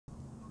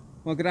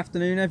Well, good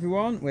afternoon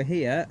everyone. We're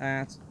here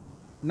at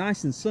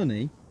nice and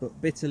sunny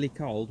but bitterly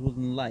cold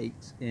Wooden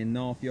Lakes in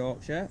North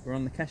Yorkshire. We're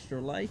on the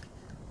Kestrel Lake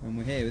and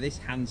we're here with this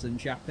handsome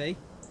chappie,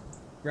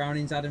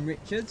 Browning's Adam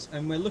Richards,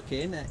 and we're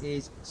looking at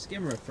his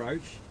skimmer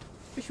approach,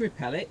 fishing with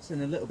pellets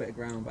and a little bit of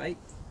ground bait.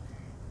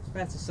 It's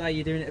fair to say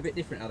you're doing it a bit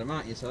different, Adam,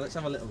 aren't you? So let's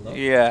have a little look.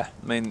 Yeah,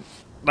 I mean,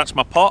 that's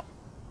my pot.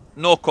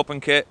 No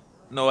cupping kit,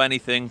 no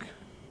anything.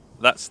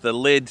 That's the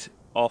lid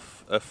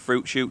off a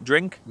fruit shoot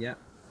drink. Yeah.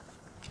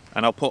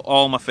 And I'll put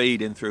all my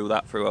feed in through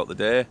that throughout the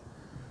day.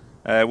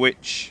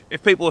 Which,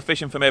 if people are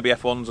fishing for maybe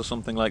F1s or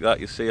something like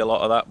that, you see a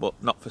lot of that,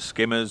 but not for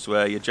skimmers,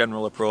 where your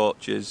general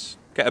approach is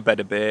get a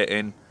bed of bait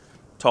in,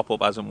 top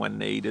up as and when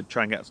needed,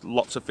 try and get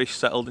lots of fish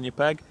settled in your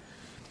peg.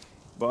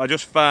 But I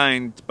just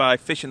find by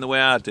fishing the way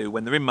I do,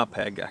 when they're in my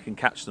peg, I can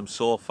catch them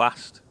so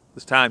fast.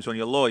 There's times when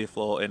you lower your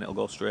float in, it'll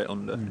go straight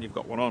under, and you've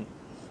got one on.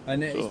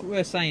 And it's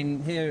worth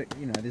saying here,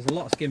 you know, there's a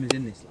lot of skimmers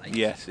in this lake.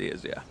 Yes, it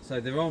is, yeah. So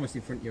they're almost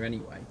in front of you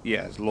anyway.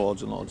 Yeah, there's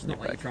loads and loads It's in your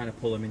not like peg. you're trying to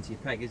pull them into your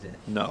peg, is it?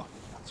 No.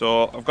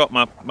 So I've got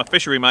my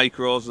fishery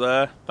micros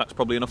there. That's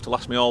probably enough to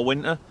last me all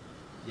winter.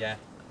 Yeah.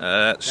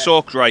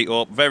 Soaked right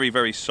up, very,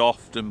 very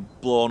soft and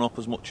blown up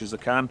as much as I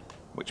can,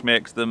 which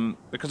makes them,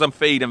 because I'm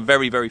feeding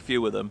very, very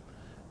few of them,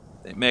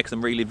 it makes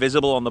them really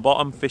visible on the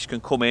bottom. Fish can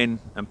come in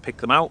and pick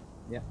them out.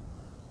 Yeah.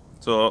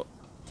 So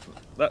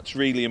that's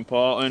really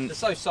important. They're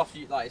so soft,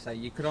 like you say,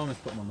 you could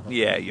almost put them on the hook.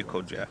 Yeah, you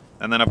could, yeah.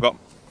 And then I've got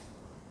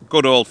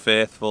good old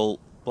faithful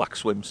black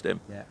swim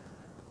stim. Yeah.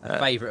 A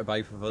favourite of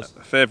both of us.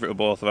 A favourite of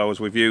both of ours.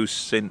 We've used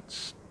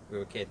since We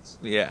were kids.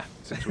 Yeah,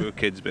 since we were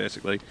kids,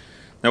 basically.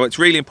 Now, it's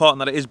really important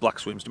that it is black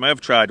swim stim. I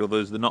have tried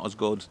others, they're not as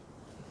good,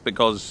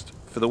 because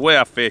for the way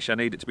I fish, I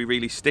need it to be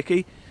really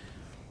sticky.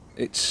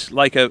 It's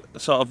like a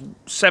sort of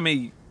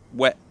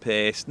semi-wet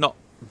paste, not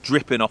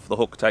dripping off the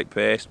hook type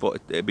paste,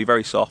 but it'll be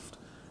very soft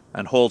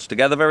and holds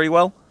together very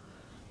well.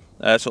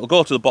 So it'll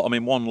go to the bottom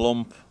in one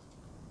lump,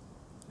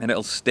 and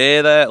it'll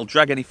stay there. It'll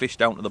drag any fish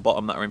down to the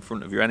bottom that are in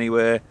front of you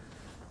anyway.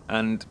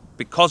 And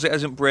because it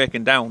isn't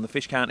breaking down, the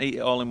fish can't eat it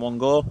all in one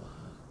go.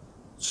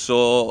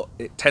 So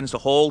it tends to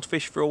hold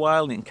fish for a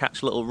while, and you can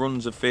catch little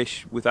runs of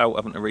fish without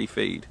having to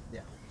refeed.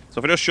 Yeah. So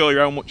if I just show you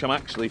how much I'm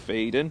actually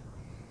feeding.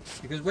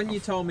 Because when you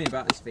told me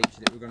about this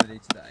feature that we're going to do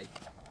today,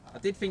 I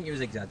did think he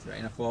was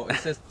exaggerating. I thought, it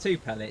says 2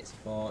 pellets,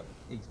 I thought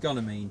he's going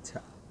to mean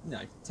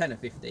 10 or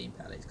 15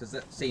 pellets, because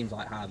that seems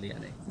like hardly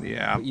any.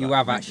 Yeah. But you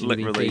have actually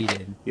been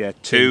feeding. Yeah,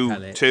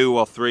 2 two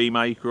or 3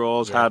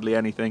 micros, Yeah. hardly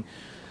anything.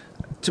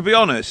 To be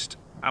honest,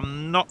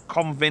 I'm not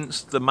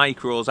convinced the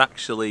micros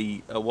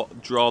actually are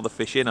what draw the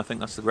fish in. I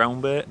think that's the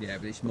ground bait. Yeah,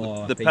 but it's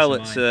more The peace of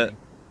pellets mind thing.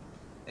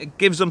 it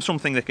gives them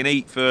something they can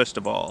eat first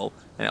of all,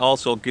 and it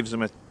also gives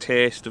them a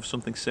taste of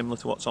something similar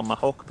to what's on my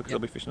hook, because I'll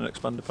be fishing an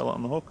expander pellet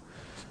on the hook.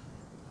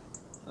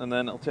 And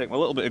then I'll take my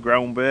little bit of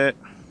ground bait,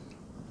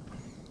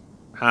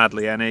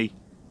 hardly any,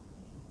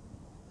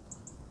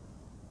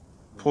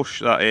 push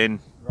that in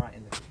Right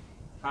in the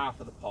half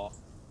of the pot.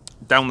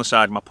 down the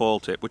side of my pole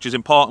tip, which is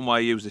important why I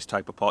use this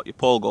type of pot. Your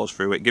pole goes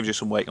through it, gives you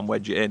some weight and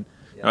wedge it in.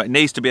 Yeah. Now, it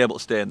needs to be able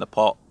to stay in the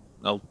pot.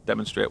 I'll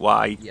demonstrate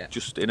why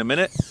just in a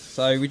minute.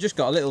 So we just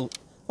got a little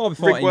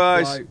 4x14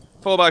 Rig-wise,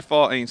 float.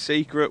 4x14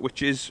 secret,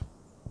 which is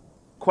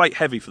quite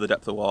heavy for the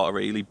depth of water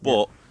really,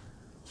 but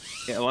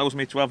it allows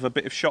me to have a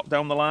bit of shot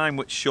down the line,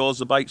 which shows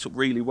the bites up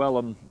really well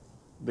on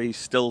these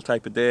still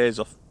type of days.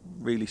 Off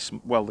really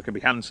well, there can be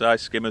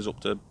hand-sized skimmers up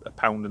to a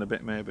pound and a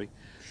bit maybe.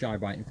 Shy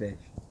biting fish.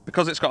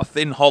 Because it's got a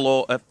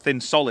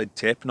thin solid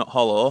tip, not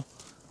hollow,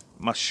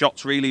 my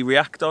shots really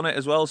react on it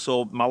as well.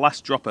 So my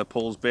last dropper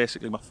pulls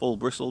basically my full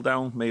bristle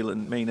down,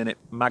 meaning it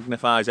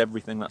magnifies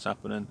everything that's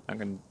happening. I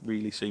can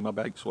really see my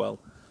bites well.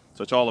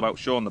 So it's all about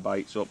showing the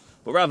bites up.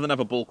 But rather than have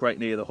a bulk right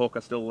near the hook, I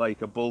still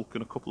like a bulk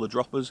and a couple of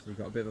droppers. You've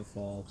got a bit of a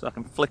fall. So I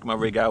can flick my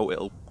rig out,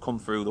 it'll come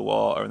through the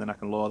water, and then I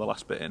can lower the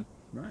last bit in.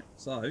 Right,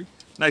 so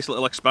Nice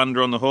little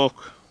expander on the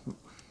hook.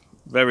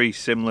 Very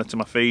similar to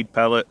my feed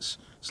pellets.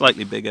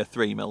 Slightly bigger,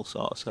 3mm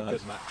sort of size.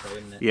 good match though,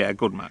 isn't it? Yeah, a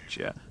good match,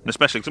 yeah. And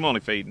especially because I'm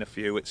only feeding a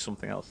few, it's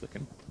something else they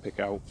can pick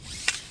out.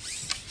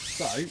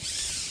 So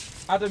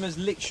Adam has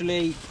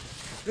literally,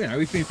 you know,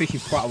 we've been fishing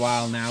for quite a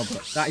while now,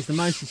 but that is the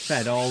most he's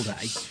fed all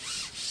day.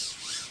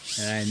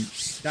 And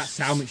that's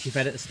how much you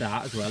fed at the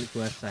start as well, it's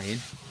worth saying.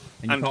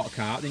 And you caught a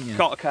carp, didn't you?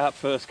 Caught a carp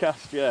first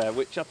cast, yeah,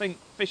 which I think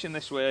fishing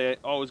this way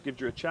always gives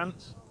you a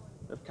chance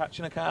of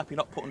catching a carp. You're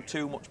not putting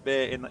too much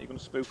bait in that you're going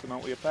to spook them out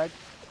with your peg.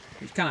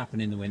 Which can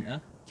happen in the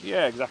winter.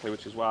 Yeah, exactly,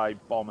 which is why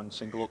bomb and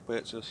single hook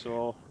baits are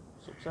so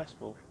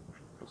successful.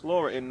 Let's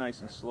lower it in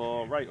nice and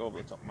slow, right over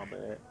the top of my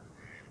bait.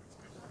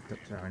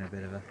 Ducks are in a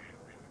bit of a...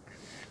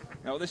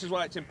 Now this is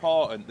why it's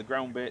important the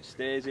ground bait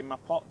stays in my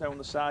pot down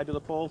the side of the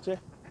pole tip.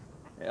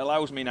 It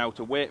allows me now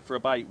to wait for a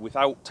bite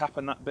without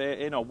tapping that bait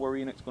in or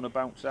worrying it's going to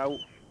bounce out.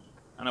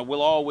 And I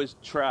will always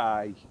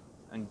try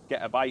and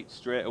get a bite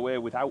straight away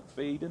without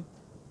feeding.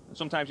 And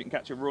sometimes you can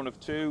catch a run of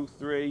 2,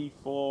 3,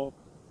 4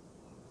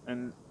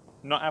 and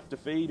not have to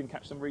feed and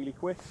catch them really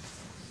quick.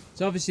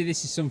 So obviously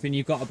this is something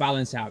you've got to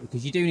balance out,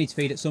 because you do need to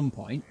feed at some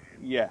point.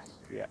 Yeah,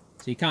 yeah.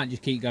 So you can't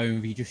just keep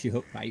going with just your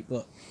hook bait,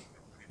 but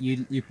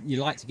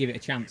you like to give it a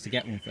chance to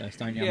get one first,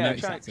 don't you? Yeah,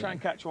 try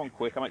and catch one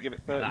quick. I might give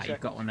it 30 seconds.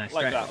 You've got one there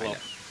like straight that, away, look.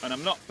 And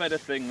I'm not fed a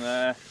thing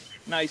there.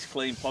 Nice,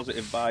 clean,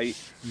 positive bite.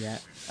 Yeah.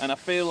 And I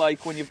feel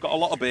like when you've got a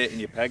lot of bait in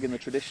your peg in the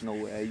traditional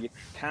way, you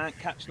can't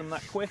catch them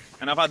that quick.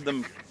 And I've had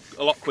them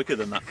a lot quicker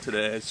than that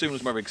today, as soon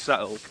as my rig's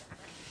settled.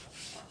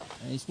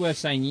 And it's worth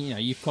saying, you know,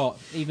 you've caught,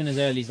 even as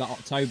early as like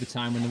October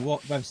time when the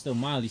weather's still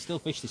mild, you still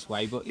fish this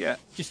way, but yeah,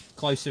 just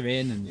closer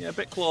in. And yeah, a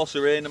bit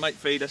closer in. I might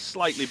feed a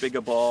slightly bigger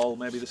ball,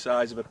 maybe the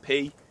size of a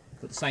pea.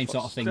 But the same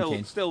sort of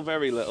thinking. Still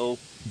very little.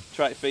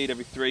 Try to feed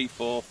every 3,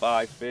 4,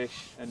 5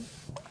 fish, and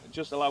it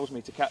just allows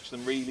me to catch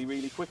them really,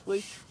 really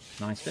quickly.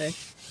 Nice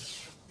fish.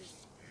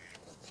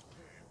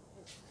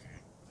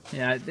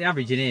 Yeah, the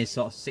average in here is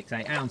sort of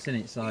 6-8 ounce,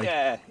 isn't it? So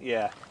yeah.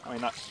 I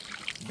mean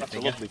that's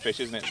a lovely fish,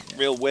 isn't it?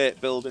 Real weight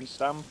building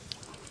stamp.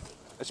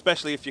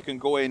 Especially if you can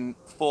go in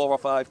 4 or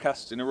 5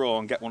 casts in a row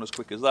and get one as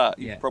quick as that.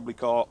 You've probably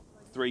caught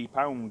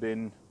 £3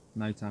 in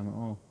no time at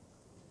all.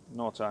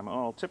 No time at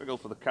all. Typical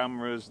for the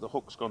cameras. The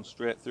hook's gone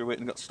straight through it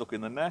and got stuck in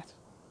the net.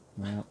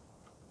 Yeah.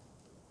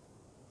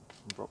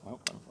 Drop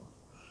out.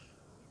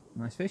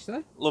 Nice fish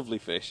though. Lovely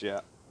fish,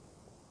 yeah.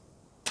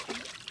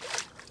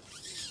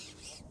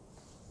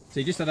 So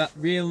you just had that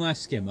real nice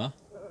skimmer.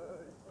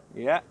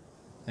 Yeah.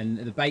 And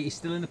the bait is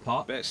still in the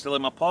pot. Bait's still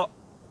in my pot.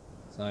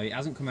 So it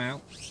hasn't come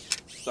out.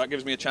 So that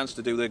gives me a chance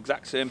to do the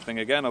exact same thing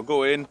again. I'll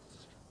go in,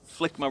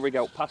 flick my rig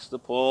out past the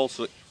pole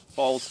so it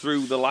falls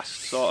through the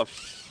last sort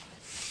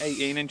of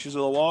 18 inches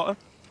of the water.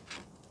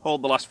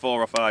 Hold the last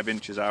 4 or 5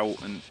 inches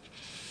out and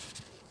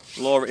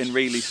lower it in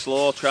really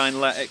slow. Try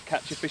and let it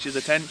catch your fish's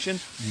attention.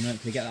 And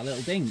hopefully get that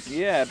little dink.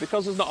 Yeah,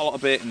 because there's not a lot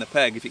of bait in the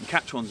peg, if you can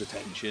catch one's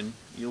attention,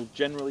 you'll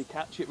generally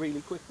catch it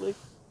really quickly.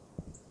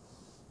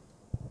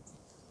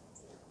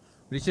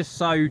 But it's just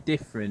so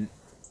different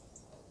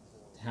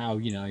how,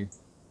 you know,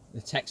 the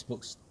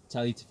textbooks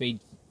tell you to feed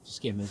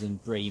skimmers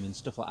and bream and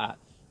stuff like that,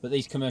 but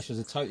these commercials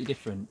are totally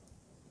different.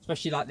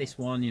 Especially like this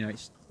one, you know,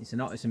 it's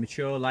a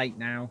mature lake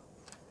now,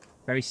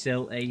 very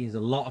silty. There's a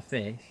lot of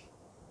fish,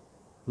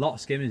 a lot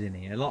of skimmers in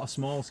here, a lot of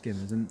small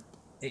skimmers, and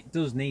it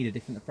does need a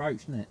different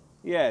approach, doesn't it?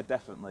 Yeah,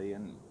 definitely.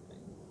 And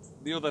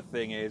the other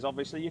thing is,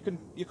 obviously,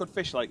 you could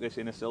fish like this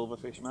in a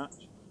silverfish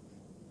match,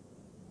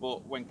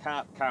 but when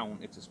carp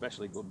count, it's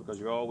especially good because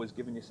you're always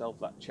giving yourself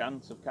that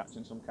chance of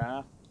catching some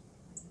carp.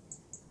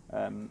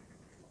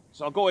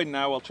 So I'll go in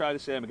now, I'll try the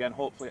same again,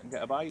 hopefully I can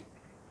get a bite.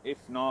 If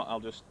not, I'll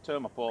just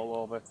turn my pole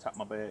over, tap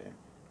my bait in.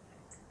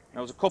 Now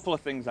there's a couple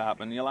of things that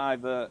happen. You'll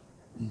either,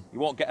 you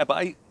won't get a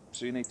bite,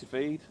 so you need to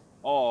feed,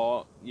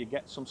 or you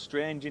get some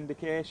strange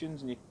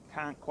indications and you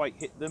can't quite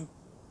hit them,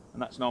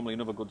 and that's normally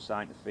another good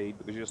sign to feed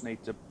because you just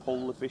need to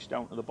pull the fish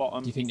down to the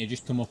bottom. Do you think they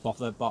just come up off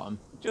the bottom?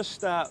 Just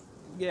start,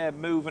 yeah,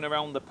 moving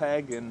around the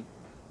peg, and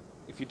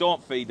if you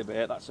don't feed the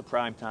bait, that's the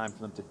prime time for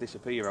them to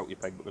disappear out your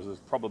peg because there's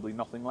probably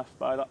nothing left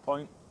by that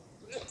point.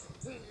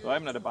 So I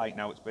haven't had a bite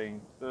now, it's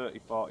been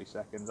 30-40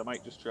 seconds. I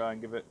might just try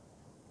and give it...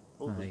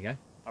 Oh, there you go.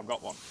 I've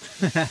got one.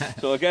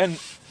 So again,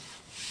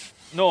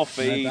 no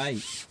feed. No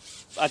bait.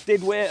 I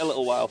did wait a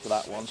little while for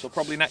that one, so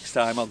probably next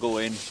time I'll go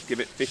in, give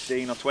it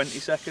 15 or 20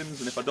 seconds,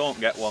 and if I don't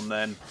get one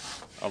then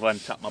I'll then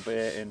tap my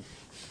bait in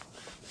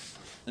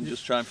and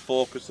just try and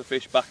focus the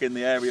fish back in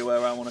the area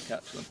where I want to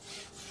catch them.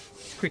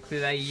 Quickly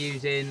they're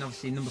using,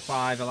 obviously, number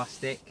 5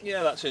 elastic.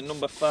 Yeah, that's it,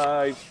 number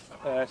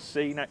 5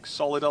 C-neck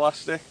solid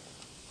elastic.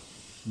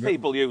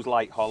 People use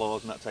light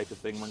hollows and that type of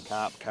thing when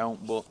carp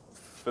count, but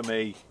for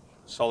me,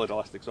 solid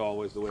elastic's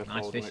always the way nice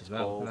forward fish when it's as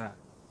well, cold. for that.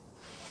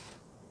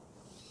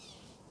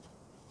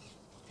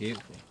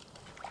 Beautiful.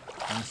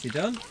 Nicely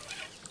done.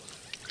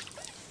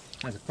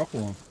 That's a proper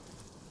one.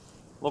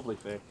 Lovely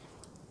fish.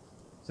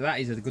 So that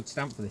is a good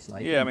stamp for this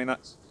lake. Yeah, I mean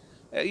that's...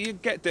 you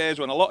get days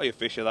when a lot of your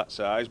fish are that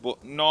size,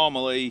 but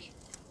normally,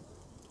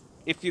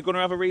 if you're going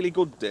to have a really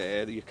good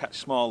day, you catch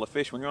smaller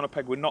fish. When you're on a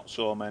peg with not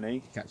so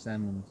many, catch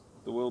them ones.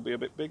 They will be a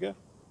bit bigger.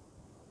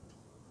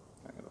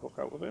 I'm going to hook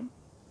out with him.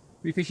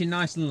 We're fishing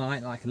nice and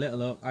light, like a little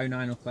hook,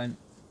 09 hook length.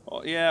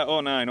 Oh, yeah,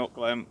 09 hook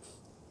length.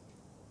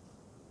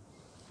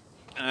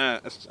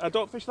 I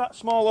don't fish that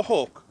smaller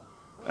hook.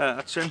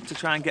 I tend to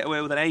try and get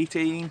away with an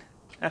 18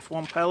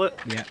 F1 pellet.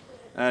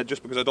 Yeah.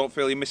 Just because I don't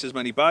feel you miss as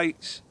many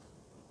bites.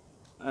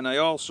 And I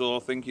also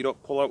think you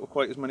don't pull out with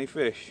quite as many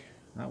fish.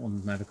 That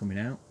one's never coming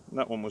out.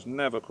 That one was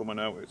never coming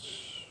out.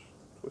 It's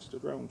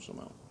twisted round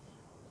somehow.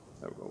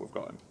 There we go, we've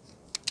got him.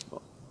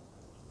 But,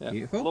 yeah,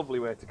 beautiful. Lovely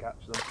way to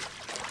catch them.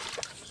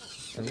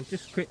 So we'll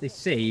just quickly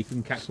see if we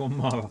can catch one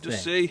more off Just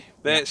it. see,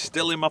 bait's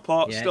still in my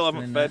pot, yeah, still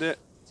haven't fed it.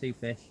 2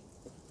 fish.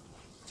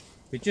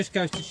 It just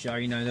goes to show,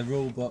 you know, the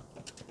rule book.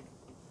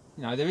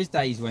 You know, there is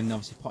days when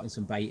obviously putting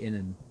some bait in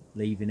and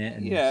leaving it,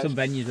 and yeah, some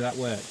venues where that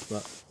works,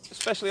 but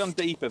especially on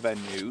deeper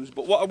venues.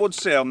 But what I would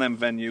say on them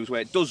venues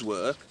where it does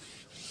work,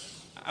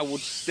 I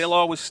would still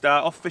always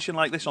start off fishing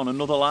like this on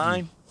another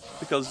line,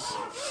 because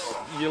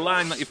your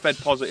line that you've fed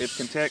positive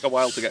can take a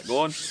while to get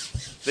going.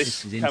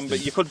 This can be,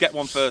 you could get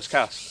one first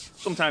cast.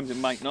 Sometimes it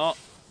might not,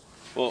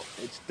 but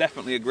it's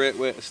definitely a great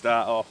way to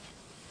start off.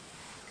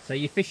 So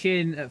you're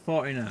fishing at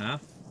 14.5.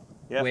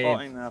 Yeah, with,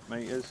 14.5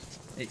 metres.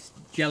 it's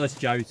Jealous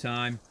Joe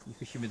time. You're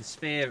fishing with a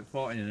spear at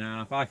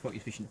 14.5. I thought you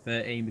were fishing at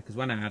 13 because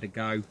when I had a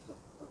go,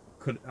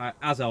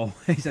 as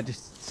always, I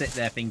just sit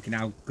there thinking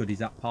how good is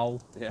that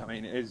pole. Yeah, I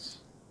mean it's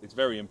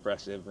very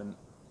impressive, and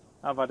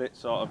I've had it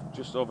sort of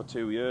just over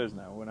 2 years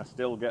now, and I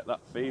still get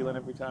that feeling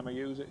every time I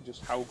use it,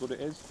 just how good it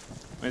is.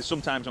 I mean,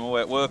 sometimes I'm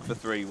away at work for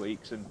 3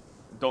 weeks and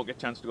don't get a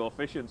chance to go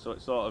fishing, so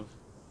it sort of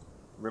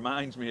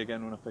reminds me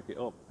again when I pick it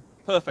up.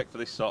 Perfect for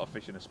this sort of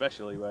fishing,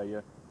 especially where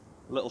you're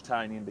little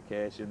tiny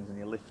indications and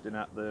you're lifting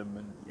at them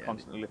and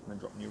constantly lifting and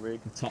dropping your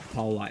rig. A top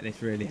pole like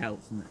this really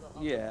helps, doesn't it?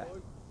 Yeah.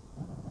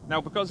 Now,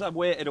 because I've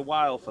waited a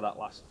while for that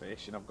last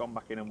fish and I've gone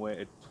back in and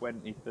waited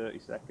 20, 30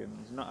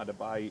 seconds, not had a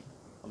bite,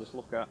 I'll just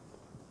knock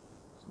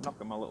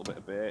my little bit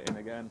of bait in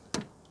again.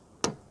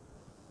 And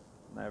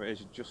there it is,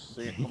 you just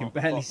see it come You can off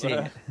the barely top see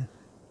there. it.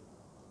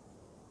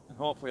 And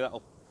hopefully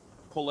that'll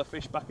pull the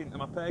fish back into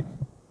my peg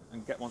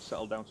and get one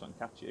settled down so I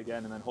can catch it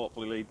again, and then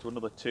hopefully lead to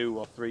another 2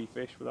 or 3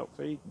 fish without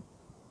feeding.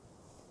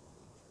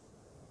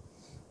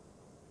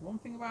 One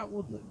thing about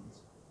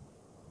woodlands,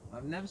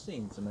 I've never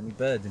seen so many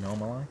birds in all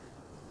my life.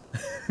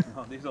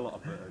 Oh, there's a lot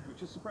of birds,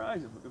 which is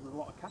surprising because there's a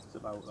lot of cats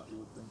about that you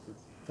would think of.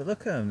 But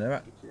look at them,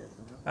 they're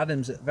Chasing them.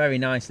 Adam's very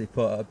nicely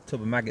put a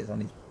tub of maggots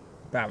on his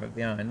barrett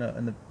behind, look,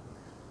 and the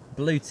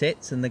blue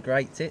tits and the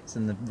great tits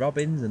and the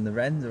robins and the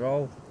wrens are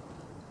all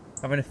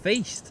having a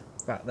feast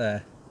back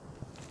there.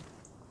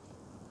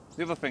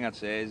 The other thing I'd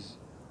say is,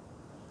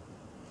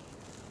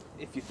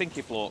 if you think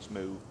your float's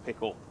move,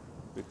 pick up,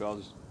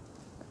 because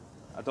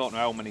I don't know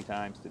how many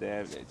times today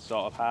it's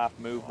sort of half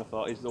moved and I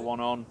thought, is the one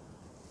on?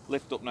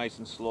 Lift up nice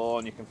and slow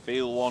and you can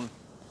feel one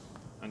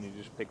and you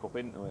just pick up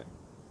into it.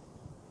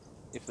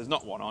 If there's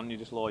not one on, you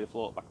just lower your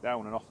float back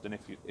down, and often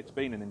if it's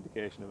been an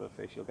indication of a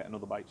fish, you'll get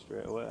another bite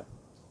straight away.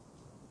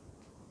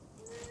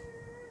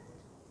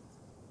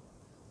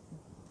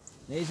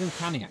 It is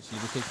uncanny actually,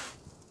 because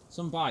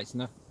some bites,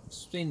 and I've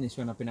seen this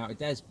when I've been out with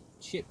Des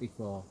ship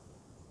before,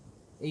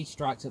 he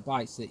strikes at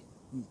bites that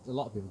a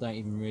lot of people don't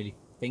even really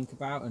think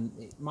about, and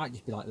it might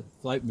just be like the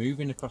float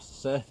moving across the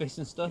surface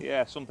and stuff.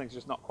 Yeah, something's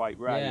just not quite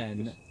right. Yeah,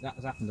 and that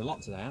has happened a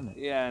lot today, hasn't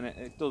it? Yeah, and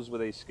it does with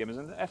these skimmers,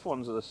 and the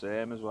F1s are the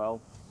same as well.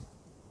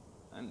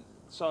 And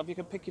so if you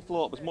can pick your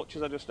float up as much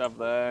as I just have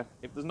there,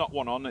 if there's not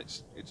one on,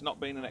 it's not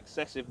been an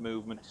excessive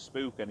movement to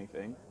spook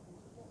anything,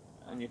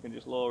 and you can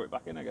just lower it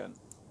back in again.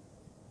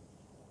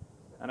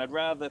 And I'd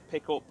rather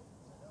pick up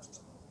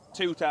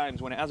 2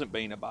 times when it hasn't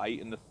been a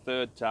bite, and the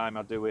 3rd time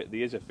I do it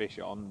there is a fish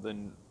on,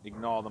 than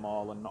ignore them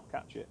all and not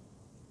catch it.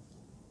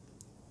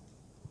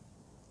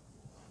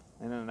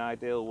 In an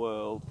ideal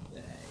world.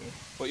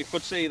 But you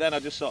could see then I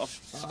just sort of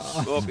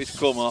hope it's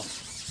come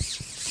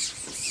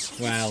off.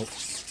 Well,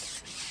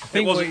 I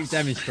think what you've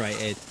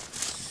demonstrated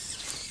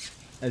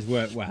has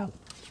worked well.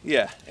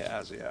 Yeah, it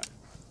has, yeah.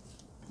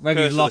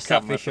 Whether you've lost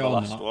that fish or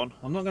last not, one.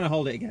 I'm not going to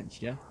hold it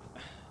against you.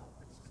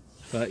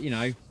 But, you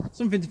know,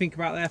 something to think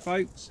about there,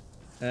 folks.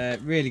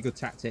 Really good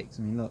tactics.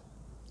 I mean, look,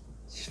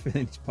 just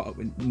filling this pot up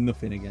with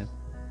nothing again.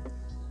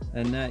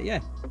 And, yeah,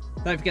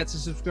 don't forget to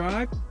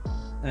subscribe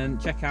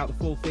and check out the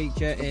full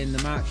feature in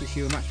the March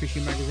issue of Match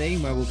Fishing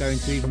Magazine, where we'll go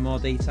into even more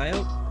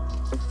detail.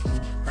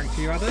 Thanks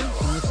for you, Adam,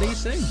 and we'll see you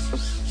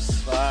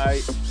soon.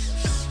 Bye.